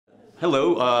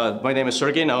Hello, my name is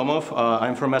Sergey Naumov.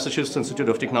 I'm from Massachusetts Institute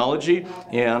of Technology,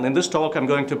 and in this talk I'm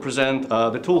going to present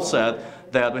the tool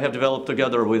set that we have developed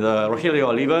together with Rogelio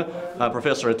Oliva, a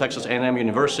professor at Texas A&M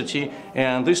University.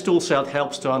 And this tool set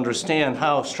helps to understand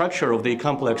how structure of the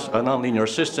complex nonlinear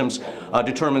systems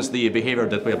determines the behavior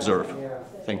that we observe.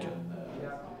 Thank you.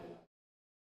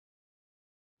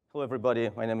 Hello everybody,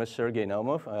 my name is Sergey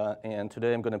Naumov, and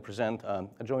today I'm going to present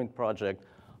a joint project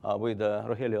with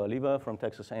Rogelio Oliva from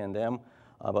Texas A&M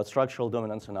about structural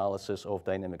dominance analysis of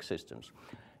dynamic systems.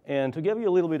 And to give you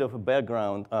a little bit of a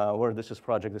background where this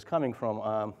project is coming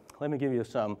from, let me give you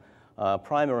some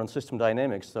primer on system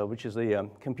dynamics, which is the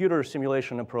computer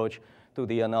simulation approach to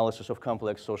the analysis of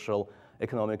complex social,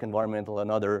 economic, environmental,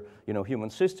 and other human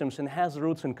systems, and has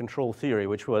roots in control theory,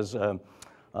 which was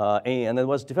and it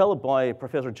was developed by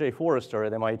Professor Jay Forrester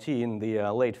at MIT in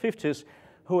the late 50s,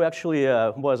 who actually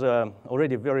was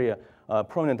already a very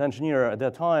prominent engineer at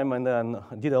that time, and then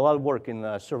did a lot of work in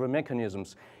servo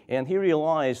mechanisms. And he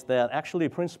realized that actually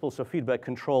principles of feedback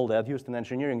control that used in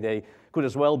engineering, they could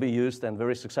as well be used and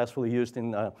very successfully used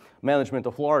in management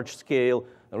of large-scale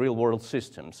real-world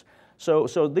systems.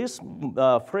 So this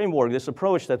framework, this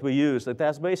approach that we use,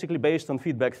 that's basically based on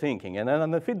feedback thinking. And then on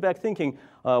the feedback thinking,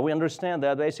 we understand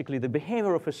that basically the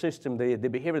behavior of a system, the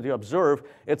behavior you observe,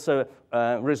 it's a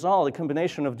result, a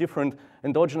combination of different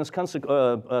endogenous sort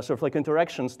of like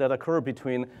interactions that occur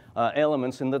between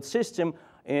elements in that system.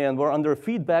 And where under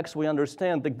feedbacks, we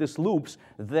understand that these loops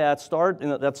that start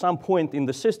at some point in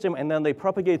the system, and then they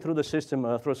propagate through the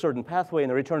system through a certain pathway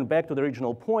and return back to the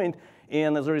original point.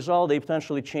 And as a result, they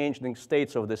potentially change the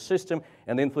states of the system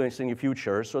and influencing the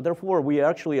future. So therefore, we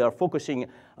actually are focusing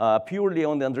purely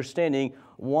on the understanding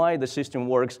why the system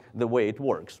works the way it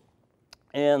works.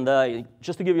 And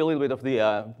just to give you a little bit of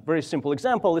the very simple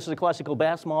example, this is a classical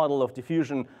Bass model of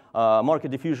diffusion,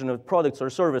 market diffusion of products or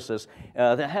services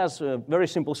that has a very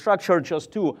simple structure,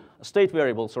 just two state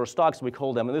variables, or stocks we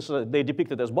call them, and this is they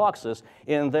depicted as boxes,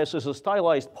 and this is a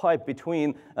stylized pipe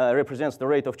between, represents the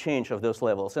rate of change of those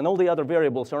levels. And all the other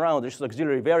variables around, there's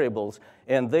auxiliary variables,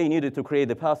 and they needed to create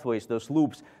the pathways, those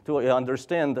loops, to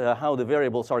understand how the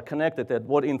variables are connected and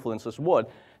what influences what.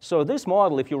 So this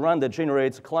model, if you run, that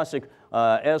generates a classic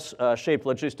S-shaped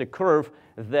logistic curve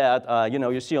that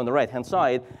you see on the right-hand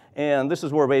side. And this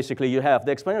is where basically you have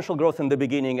the exponential growth in the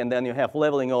beginning, and then you have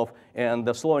leveling off and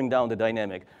the slowing down the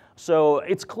dynamic. So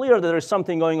it's clear that there's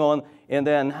something going on, and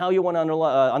then how you want to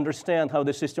understand how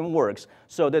the system works.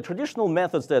 So the traditional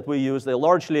methods that we use, they're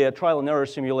largely trial and error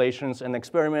simulations and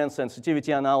experiments,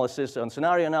 sensitivity analysis, and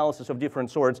scenario analysis of different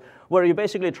sorts, where you're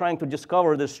basically trying to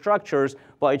discover the structures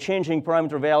by changing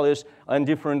parameter values and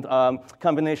different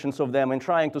combinations of them, and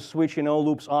trying to switch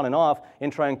loops on and off,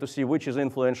 and trying to see which is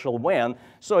influential when.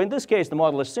 So in this case, the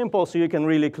model is simple, so you can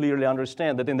really clearly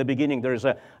understand that in the beginning there's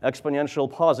an exponential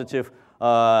positive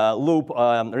loop,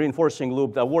 reinforcing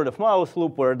loop, the word-of-mouth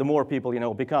loop, where the more people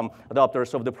become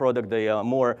adopters of the product, the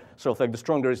more sort of like the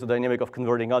stronger is the dynamic of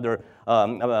converting other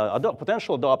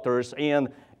potential adopters. And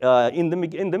in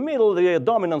the middle, the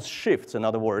dominance shifts. In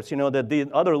other words, that the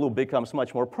other loop becomes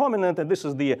much more prominent, and this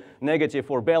is the negative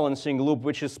or balancing loop,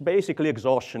 which is basically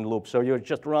exhaustion loop. So you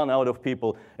just run out of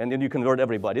people, and then you convert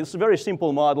everybody. It's a very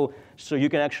simple model, so you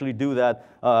can actually do that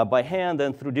by hand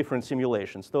and through different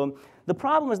simulations. So the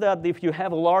problem is that if you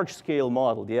have a large-scale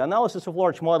model, the analysis of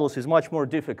large models is much more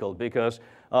difficult, because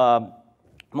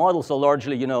models are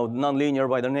largely, nonlinear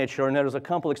by their nature, and there's a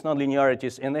complex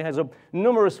nonlinearities, and there has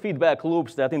numerous feedback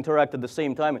loops that interact at the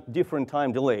same time, different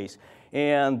time delays,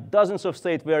 and dozens of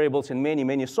state variables and many,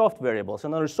 many soft variables.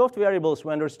 And under soft variables,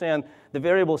 we understand the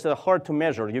variables that are hard to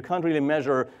measure. You can't really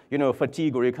measure,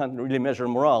 fatigue, or you can't really measure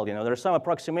morale. There are some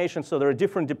approximations, so there are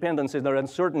different dependencies, there are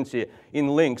uncertainty in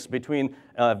links between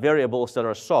variables that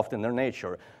are soft in their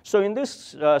nature. So in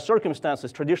these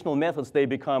circumstances, traditional methods, they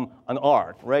become an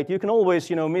art, right? You can always,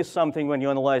 miss something when you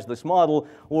analyze this model,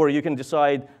 or you can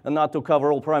decide not to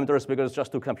cover all parameters because it's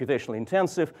just too computationally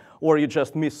intensive, or you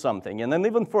just miss something. And then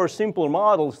even for simple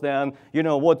models, then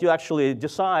what you actually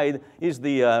decide is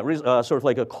the sort of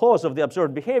like a cause of the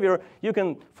observed behavior. You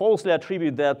can falsely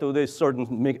attribute that to this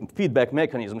certain feedback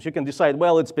mechanisms. You can decide,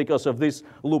 well, it's because of these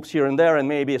loops here and there, and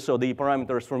maybe so the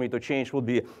parameters for me to change would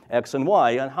be X and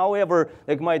Y. And however,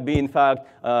 it might be in fact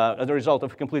as a result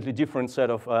of a completely different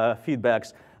set of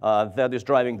feedbacks that is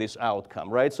driving this outcome,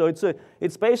 right? So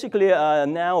it's basically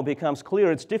now becomes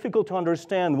clear it's difficult to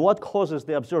understand what causes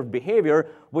the observed behavior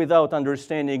without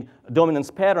understanding dominance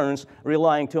patterns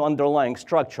relying to underlying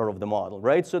structure of the model,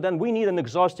 right? So then we need an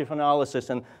exhaustive analysis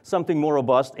and something more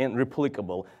robust and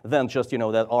replicable than just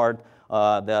that art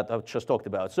that I've just talked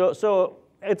about. So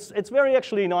it's very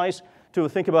actually nice to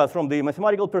think about from the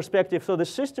mathematical perspective. So the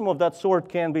system of that sort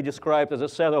can be described as a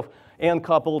set of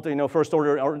n-coupled,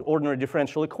 first-order ordinary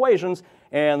differential equations,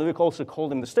 and we also call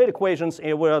them the state equations,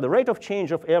 where the rate of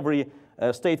change of every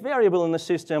state variable in the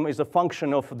system is a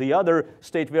function of the other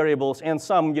state variables and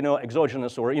some,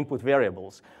 exogenous or input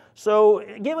variables. So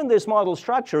given this model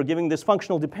structure, given these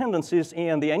functional dependencies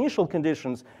and the initial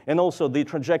conditions, and also the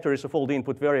trajectories of all the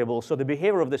input variables, so the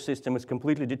behavior of the system is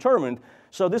completely determined.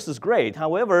 So this is great.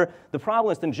 However, the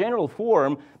problem is in general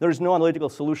form, there is no analytical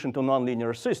solution to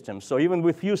nonlinear systems. So even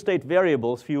with few state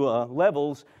variables, few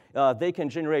levels, they can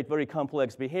generate very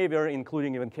complex behavior,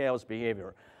 including even chaos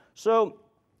behavior. So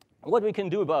what we can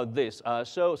do about this?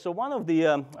 So one of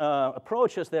the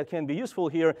approaches that can be useful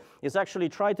here is actually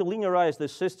try to linearize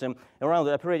this system around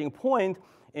the operating point.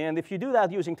 And if you do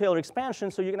that using Taylor expansion,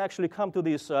 so you can actually come to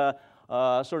this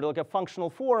sort of like a functional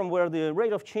form where the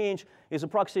rate of change is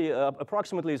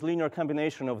approximately is linear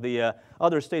combination of the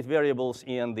other state variables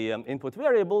and the input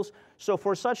variables. So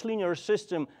for such linear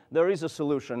system, there is a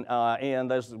solution, and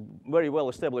that's very well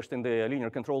established in the linear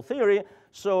control theory.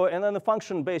 So, and then the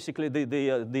function, basically,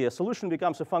 the solution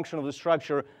becomes a function of the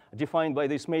structure defined by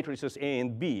these matrices A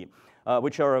and B,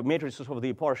 which are matrices of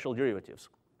the partial derivatives.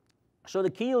 So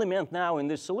the key element now in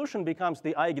this solution becomes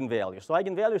the eigenvalues. So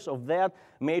eigenvalues of that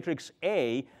matrix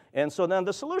A. And so then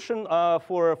the solution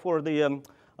for the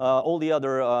all the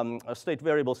other state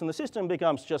variables in the system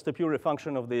becomes just a pure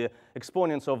function of the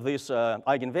exponents of these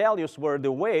eigenvalues, where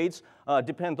the weights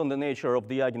depend on the nature of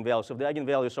the eigenvalues. If the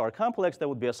eigenvalues are complex, that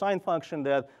would be a sine function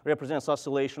that represents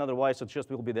oscillation. Otherwise, it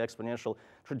just will be the exponential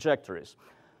trajectories.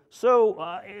 So,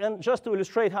 and just to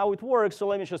illustrate how it works, so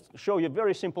let me just show you a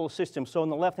very simple system. So on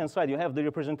the left-hand side, you have the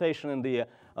representation in the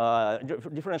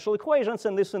differential equations,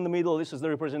 and this in the middle, this is the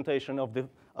representation of the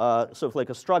sort of like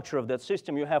a structure of that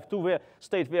system. You have two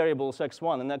state variables,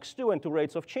 x1 and x2, and two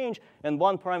rates of change, and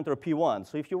one parameter p1.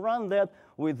 So if you run that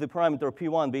with the parameter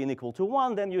p1 being equal to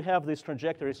 1, then you have these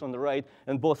trajectories on the right,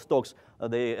 and both stocks,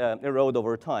 they erode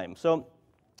over time. So,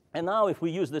 and now if we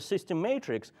use the system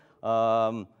matrix,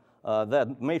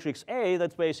 that matrix A,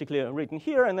 that's basically written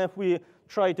here, and if we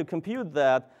try to compute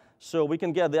that, so we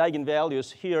can get the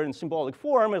eigenvalues here in symbolic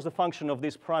form as a function of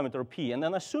this parameter p. And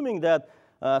then assuming that,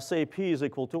 say, p is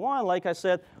equal to 1, like I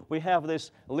said, we have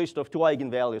this list of two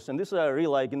eigenvalues. And these are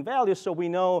real eigenvalues, so we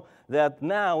know that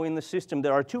now in the system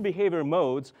there are two behavior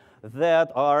modes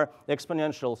that are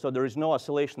exponential, so there is no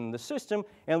oscillation in the system,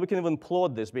 and we can even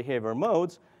plot these behavior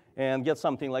modes and get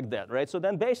something like that, right? So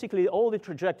then basically all the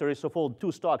trajectories of all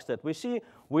two stocks that we see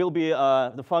will be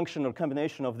the function or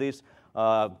combination of these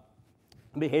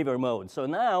behavior modes. So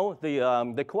now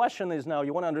the question is now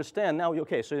you want to understand now,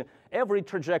 okay, so every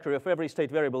trajectory of every state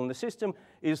variable in the system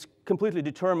is completely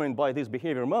determined by these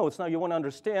behavior modes. Now you want to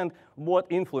understand what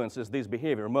influences these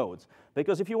behavior modes.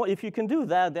 Because if you can do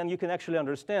that, then you can actually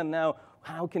understand now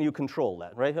how can you control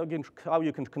that, right? How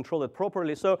you can control it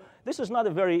properly. So this is not a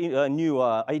very new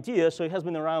idea. So it has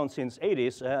been around since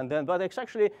 80s, but it's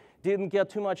actually didn't get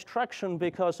too much traction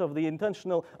because of the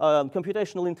intentional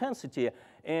computational intensity,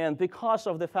 and because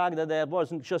of the fact that there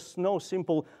wasn't just no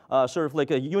simple sort of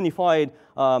like a unified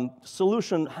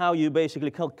solution how you basically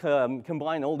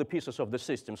combine all the pieces of the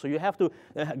system. So you have to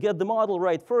get the model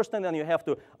right first, and then you have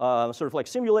to sort of like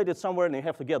simulate it somewhere, and you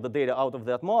have to get the data out of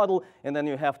that model, and then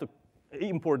you have to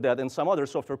import that in some other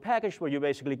software package where you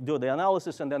basically do the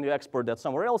analysis, and then you export that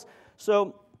somewhere else.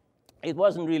 So it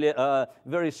wasn't really a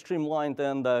very streamlined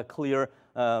and clear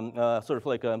sort of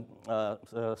like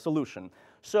a solution.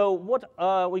 So what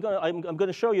I'm going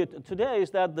to show you today is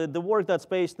that the work that's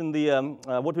based in the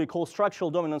what we call structural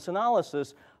dominance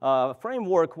analysis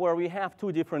framework, where we have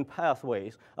two different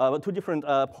pathways, two different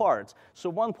parts. So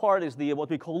one part is the what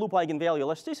we call loop eigenvalue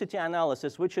elasticity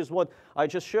analysis, which is what I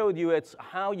just showed you. It's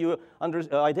how you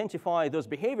identify those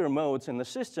behavior modes in the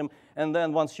system, and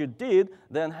then once you did,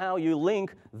 then how you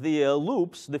link the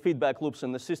loops, the feedback loops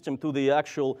in the system, to the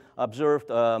actual observed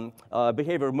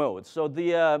behavior modes. So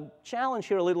the challenge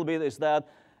here a little bit is that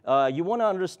you want to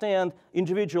understand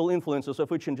individual influences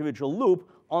of each individual loop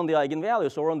on the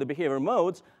eigenvalues or on the behavior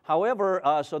modes. However,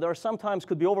 so there sometimes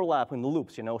could be overlap in the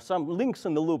loops. Some links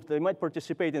in the loop, they might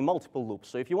participate in multiple loops.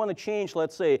 So if you want to change,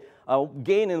 let's say,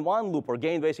 gain in one loop, or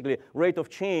gain basically rate of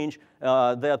change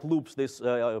that loops this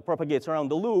propagates around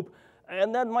the loop,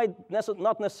 and that might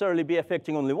not necessarily be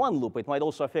affecting only one loop. It might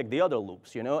also affect the other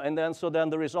loops, and then so then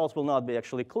the results will not be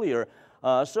actually clear.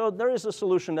 So there is a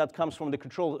solution that comes from the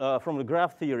control from the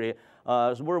graph theory,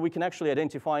 where we can actually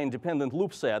identify independent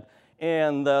loop set,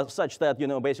 and such that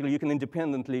basically you can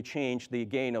independently change the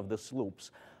gain of these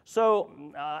loops. So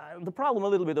the problem a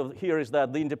little bit of here is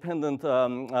that the independent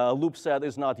loop set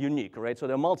is not unique, right? So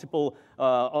there are multiple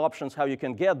options how you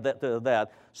can get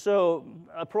that. So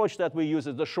approach that we use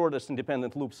is the shortest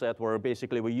independent loop set, where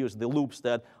basically we use the loops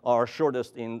that are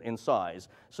shortest in size,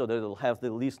 so that it'll have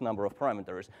the least number of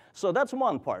parameters. So that's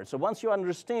one part. So once you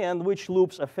understand which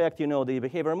loops affect, the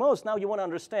behavior modes, now you want to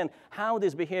understand how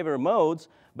these behavior modes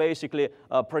basically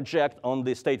project on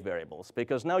the state variables,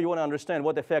 because now you want to understand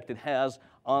what effect it has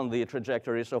on the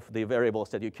trajectories of the variables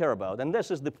that you care about. And this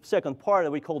is the second part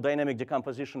that we call dynamic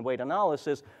decomposition weight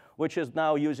analysis, which is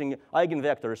now using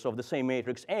eigenvectors of the same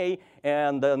matrix A,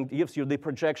 and then gives you the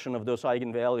projection of those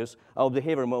eigenvalues of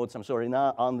behavior modes,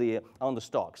 now on the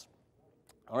stocks.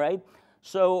 All right?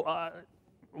 So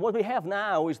what we have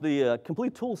now is the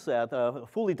complete tool set,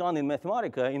 fully done in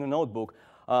Mathematica in a notebook,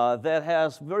 that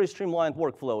has very streamlined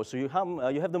workflow. So you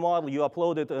have the model, you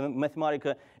upload it in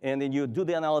Mathematica, and then you do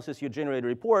the analysis, you generate a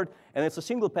report, and it's a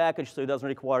single package, so it doesn't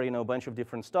require a bunch of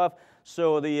different stuff.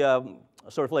 So the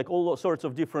sort of like all sorts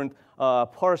of different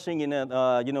parsing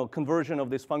and conversion of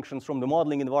these functions from the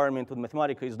modeling environment to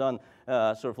Mathematica is done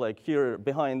sort of like here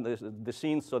behind the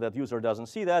scenes, so that user doesn't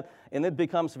see that, and it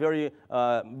becomes very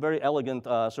elegant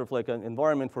sort of like an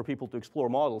environment for people to explore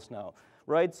models now.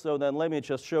 Right, so then let me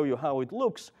just show you how it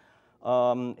looks.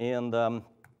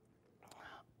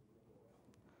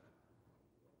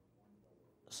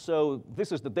 So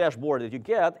this is the dashboard that you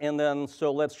get, and then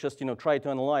so let's just try to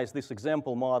analyze this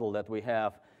example model that we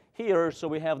have here. So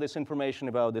we have this information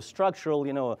about the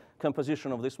structural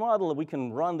composition of this model. We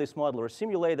can run this model or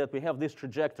simulate that. We have these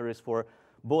trajectories for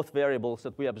both variables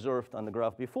that we observed on the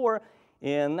graph before,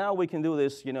 and now we can do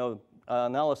this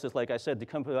analysis, like I said,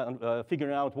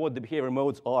 figuring out what the behavior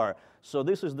modes are. So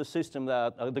this is the system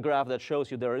that, the graph that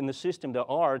shows you there. In the system, there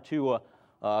are two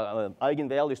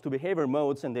eigenvalues, two behavior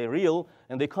modes, and they're real,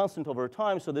 and they're constant over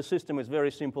time. So the system is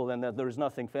very simple, and that there is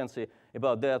nothing fancy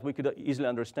about that. We could easily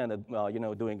understand it,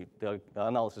 doing the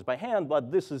analysis by hand,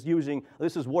 but this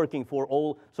is working for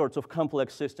all sorts of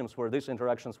complex systems where these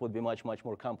interactions would be much, much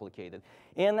more complicated.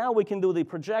 And now we can do the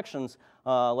projections,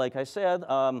 like I said,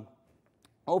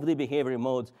 of the behavior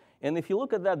modes. And if you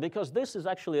look at that, because this is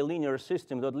actually a linear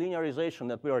system, that linearization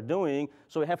that we are doing,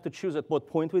 so we have to choose at what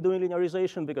point we're doing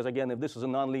linearization, because again, if this is a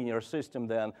nonlinear system,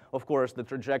 then of course the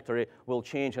trajectory will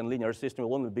change, and linear system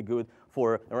will only be good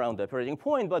for around the operating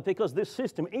point. But because this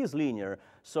system is linear,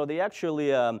 so the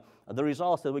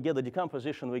results that we get, the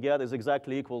decomposition we get, is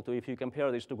exactly equal to if you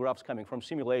compare these two graphs coming from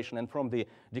simulation and from the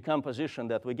decomposition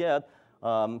that we get.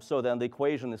 So then the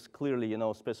equation is clearly,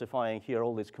 specifying here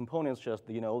all these components, just,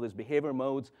 all these behavior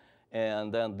modes,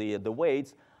 and then the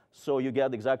weights. So you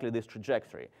get exactly this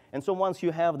trajectory. And so once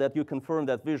you have that, you confirm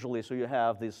that visually, so you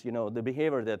have this, the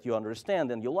behavior that you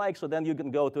understand and you like, so then you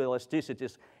can go to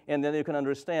elasticities, and then you can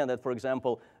understand that, for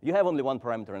example, you have only one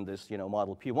parameter in this,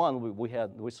 model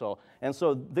P1 we saw. And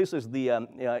so this is the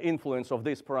influence of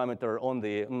this parameter on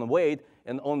the weight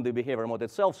and on the behavior mode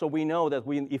itself. So we know that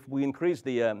if we increase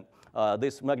the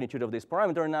this magnitude of this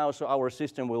parameter now, so our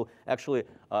system will actually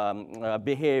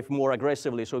behave more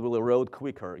aggressively, so it will erode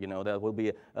quicker. That will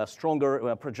be a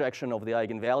stronger projection of the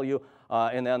eigenvalue,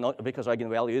 and then because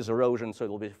eigenvalue is erosion, so it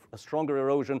will be a stronger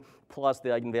erosion, plus the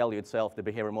eigenvalue itself, the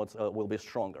behavior modes will be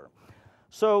stronger.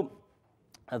 So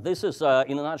this is,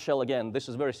 in a nutshell, again, this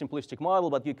is a very simplistic model,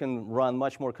 but you can run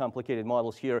much more complicated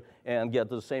models here and get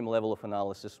to the same level of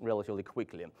analysis relatively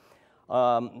quickly.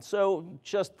 So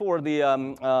just for the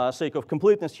sake of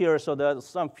completeness here, so there's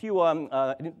some few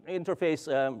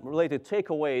interface-related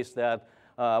takeaways that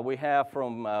we have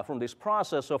from this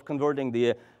process of converting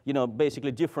the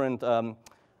basically different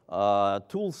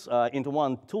tools into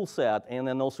one tool set, and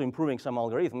then also improving some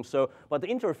algorithms. So, but the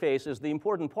interface is the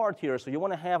important part here. So you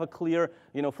want to have a clear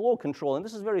flow control, and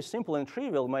this is very simple and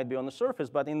trivial, might be on the surface,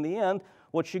 but in the end,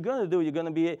 what you're going to do, you're going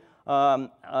to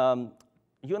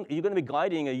be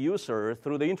guiding a user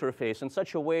through the interface in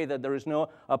such a way that there is no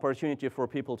opportunity for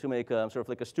people to make sort of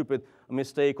like a stupid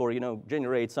mistake or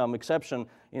generate some exception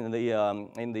in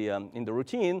the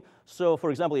routine. So,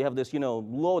 for example, you have this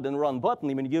load and run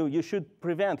button. I mean, you should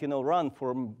prevent run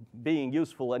from being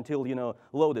useful until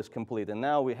load is complete. And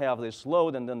now we have this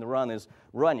load, and then the run is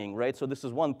running, right? So this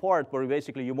is one part where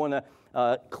basically you want to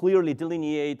clearly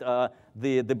delineate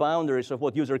the boundaries of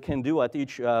what user can do at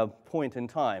each point in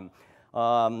time.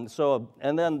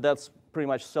 And then that's pretty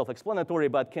much self-explanatory,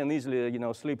 but can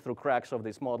easily slip through cracks of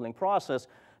this modeling process.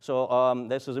 So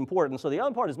this is important. So the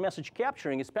other part is message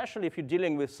capturing, especially if you're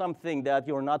dealing with something that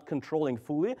you're not controlling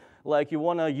fully. like you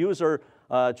want a user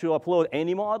to upload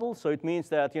any model. So it means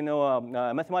that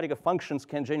Mathematica functions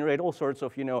can generate all sorts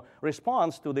of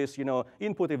response to this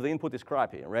input if the input is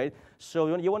crappy, right?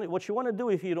 So what you want to do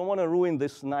if you don't want to ruin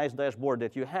this nice dashboard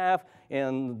that you have,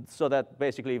 and so that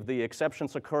basically if the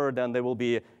exceptions occur, then they will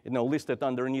be listed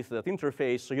underneath that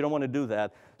interface. So you don't want to do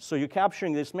that. So you're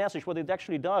capturing this message. What it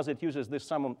actually does, it uses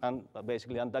this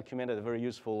basically undocumented, very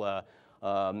useful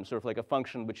sort of like a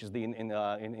function, which is the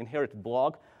inherited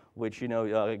block, which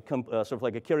sort of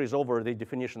like carries over the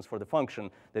definitions for the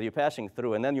function that you're passing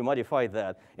through, and then you modify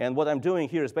that. And what I'm doing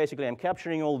here is basically I'm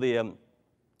capturing all the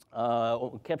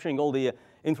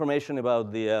information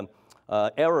about the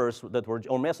errors that were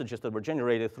or messages that were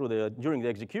generated during the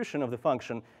execution of the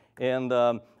function, and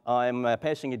I'm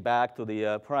passing it back to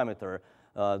the parameter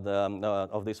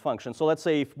of this function. So let's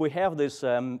say if we have this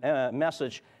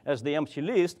message as the empty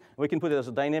list, we can put it as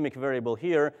a dynamic variable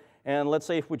here. And let's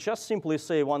say if we just simply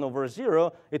say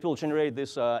 1/0, it will generate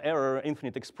this error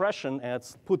infinite expression, and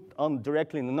it's put on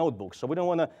directly in the notebook. So we don't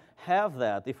want to have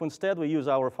that. If instead we use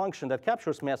our function that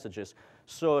captures messages,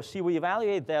 so see, we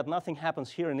evaluate that, nothing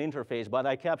happens here in the interface, but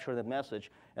I capture that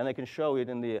message, and I can show it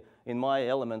in my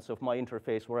elements of my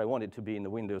interface where I want it to be in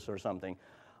the windows or something.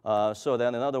 So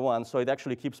then another one, so it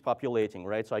actually keeps populating,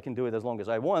 right? So I can do it as long as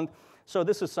I want. So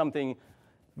this is something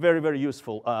very, very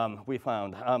useful, we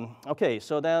found. OK,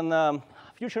 so then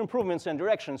future improvements and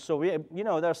directions. So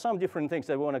there are some different things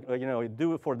that we want to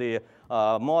do for the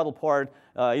model part,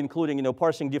 including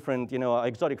parsing different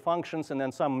exotic functions, and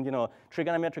then some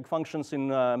trigonometric functions in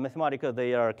Mathematica.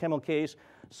 They are camel case,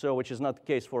 so which is not the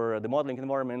case for the modeling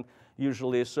environment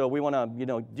usually. So we want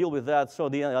to deal with that. So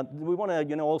we want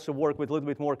to also work with a little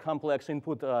bit more complex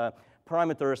input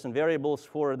parameters and variables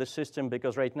for the system,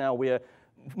 because right now we are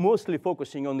mostly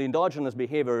focusing on the endogenous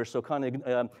behavior, so kind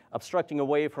of abstracting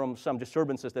away from some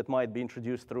disturbances that might be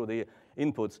introduced through the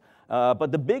inputs.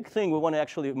 But the big thing we want to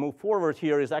actually move forward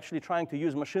here is actually trying to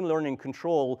use machine learning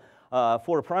control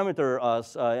for parameter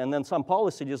and then some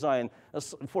policy design,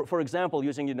 for example,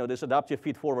 using this adaptive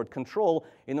feed-forward control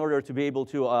in order to be able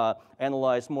to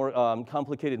analyze more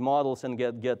complicated models and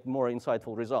get more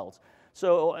insightful results.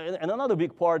 So, and another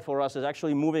big part for us is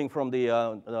actually moving from the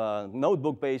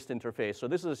notebook-based interface. So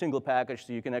this is a single package,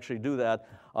 so you can actually do that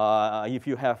if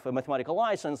you have a Mathematica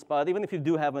license. But even if you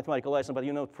do have a Mathematica license, but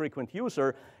you're not a frequent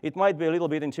user, it might be a little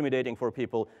bit intimidating for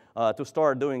people to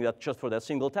start doing that just for that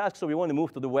single task. So we want to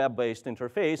move to the web-based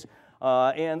interface.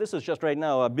 And this is just right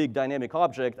now a big dynamic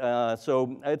object.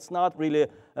 So it's not really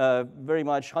very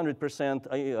much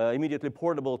 100% immediately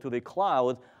portable to the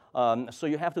cloud. So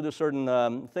you have to do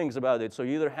certain things about it. So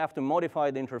you either have to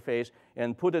modify the interface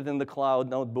and put it in the cloud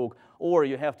notebook, or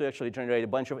you have to actually generate a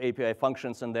bunch of API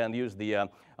functions and then use the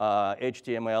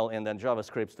HTML and then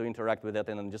JavaScript to interact with that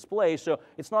in the display. So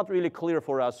it's not really clear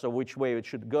for us which way it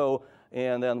should go.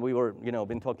 And then we were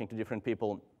been talking to different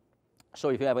people. So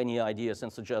if you have any ideas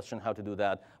and suggestions how to do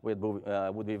that,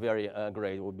 would be very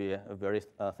great. Would be very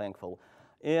thankful.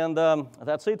 And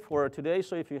that's it for today.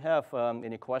 So if you have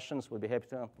any questions, we'll be happy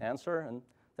to answer. And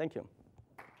thank you.